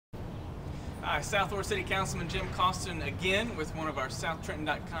Hi, South Florida City Councilman Jim Costin again with one of our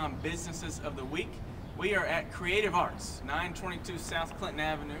SouthTrenton.com businesses of the week. We are at Creative Arts, 922 South Clinton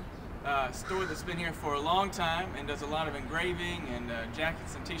Avenue, a store that's been here for a long time and does a lot of engraving and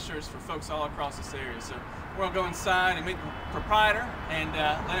jackets and t-shirts for folks all across this area. So we're going to go inside and meet the proprietor and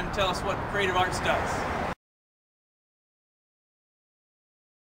let him tell us what Creative Arts does.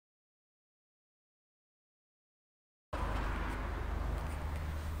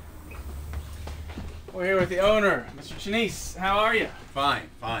 We're here with the owner, Mr. Chinese. How are you? Fine.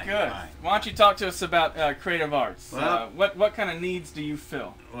 Good. Fine. Why don't you talk to us about Creative Arts? Well, what kind of needs do you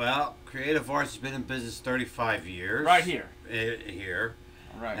fill? Well, Creative Arts has been in business 35 years. Right here. Here.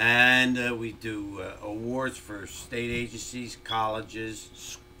 All right. And we do awards for state agencies,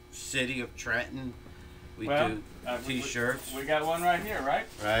 colleges, City of Trenton. We do T-shirts. We got one right here, right?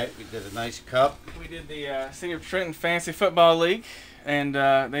 Right. We did a nice cup. We did the City of Trenton Fantasy Football League, and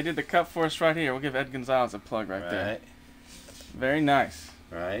they did the cup for us right here. We'll give Ed Gonzalez a plug right there. Very nice.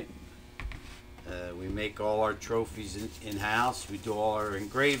 Right. We make all our trophies in-house. We do all our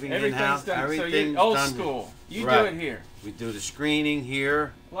engraving in-house. Everything's old school. You do it here. We do the screening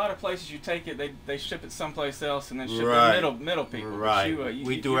here. A lot of places you take it, they ship it someplace else and then ship it middle people. Right. But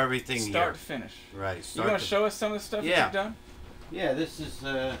we do everything here. Start to finish. Right. You want to show us some of the stuff that you've done? Yeah, this is...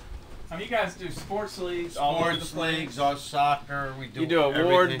 I mean, you guys do sports leagues, sports leagues, all soccer. We do. You do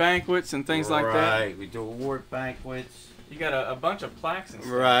award banquets and things like that. Right. We do award banquets. You got a bunch of plaques and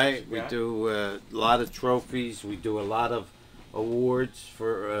stuff. Right. We do a lot of trophies. We do a lot of awards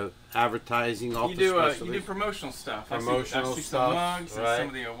for advertising. You do promotional stuff. Promotional I see stuff. Some mugs and some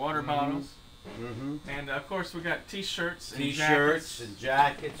of the water bottles. Mm-hmm. And of course we got T-shirts and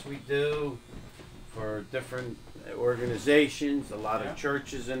jackets. We do for different organizations. A lot of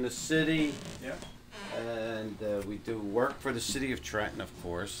churches in the city. Yeah. And we do work for the City of Trenton, of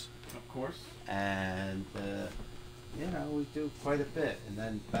course. Of course. And you know, we do quite a bit. And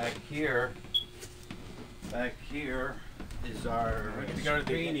then back here is our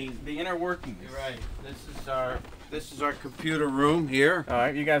screening. The inner workings. You're right. This is our computer room here. All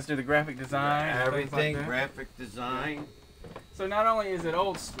right, you guys do the graphic design. Everything, graphic design. So not only is it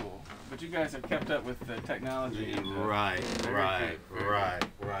old school, but you guys have kept up with the technology. Right.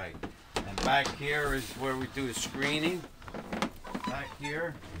 And back here is where we do the screening. Back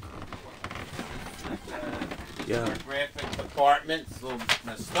here. Our graphic department's a little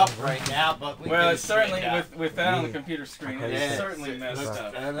messed up right now, but it's certainly with that on the computer screen, it's certainly messed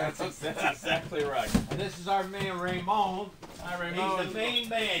up. That's exactly right. And this is our man Raymond. Hi, Raymond. He's the main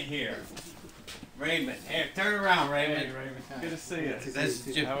man here. Raymond, here, turn around, Raymond. Hey, Raymond. Good to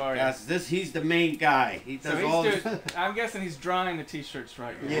see you. How are you? He's the main guy. He does all this. I'm guessing he's drying the T-shirts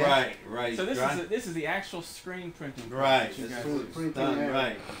right now. Right. So this is the actual screen printing. Right. This is done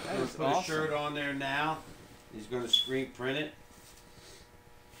right. That is put a shirt on there now. He's going to screen print it.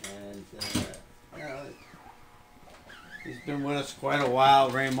 And he's been with us quite a while,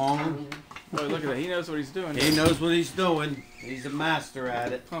 Raymond. Boy, look at that. He knows what he's doing. He knows what he's doing. He's a master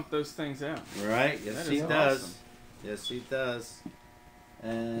at it. Pump those things out. Right. Yes, he does. Awesome. Yes, he does.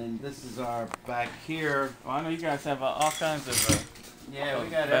 And this is our back here. Well, I know you guys have all kinds of... yeah, we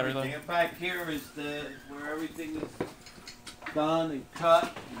got everything. And back here is where everything is done and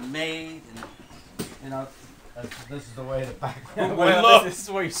cut and made. And, you know, this is the way the back room well, this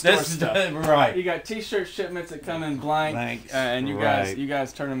is where you store stuff. Right. You got T-shirt shipments that come in blank, and you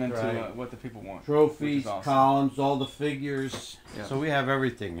guys turn them into what the people want. Trophies, awesome. columns, all the figures. Yeah. So we have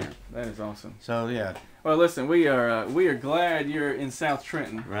everything here. That is awesome. So yeah. Well, listen, we are glad you're in South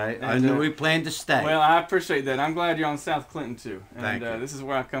Trenton. Right. And, I knew we planned to stay. Well, I appreciate that. I'm glad you're on South Clinton too. And Thank you. This is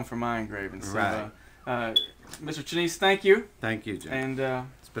where I come for my engraving. So, right. Mr. Chinese, thank you. Thank you, Jim. And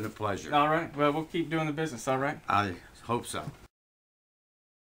it's been a pleasure. All right. Well, we'll keep doing the business. All right. I hope so.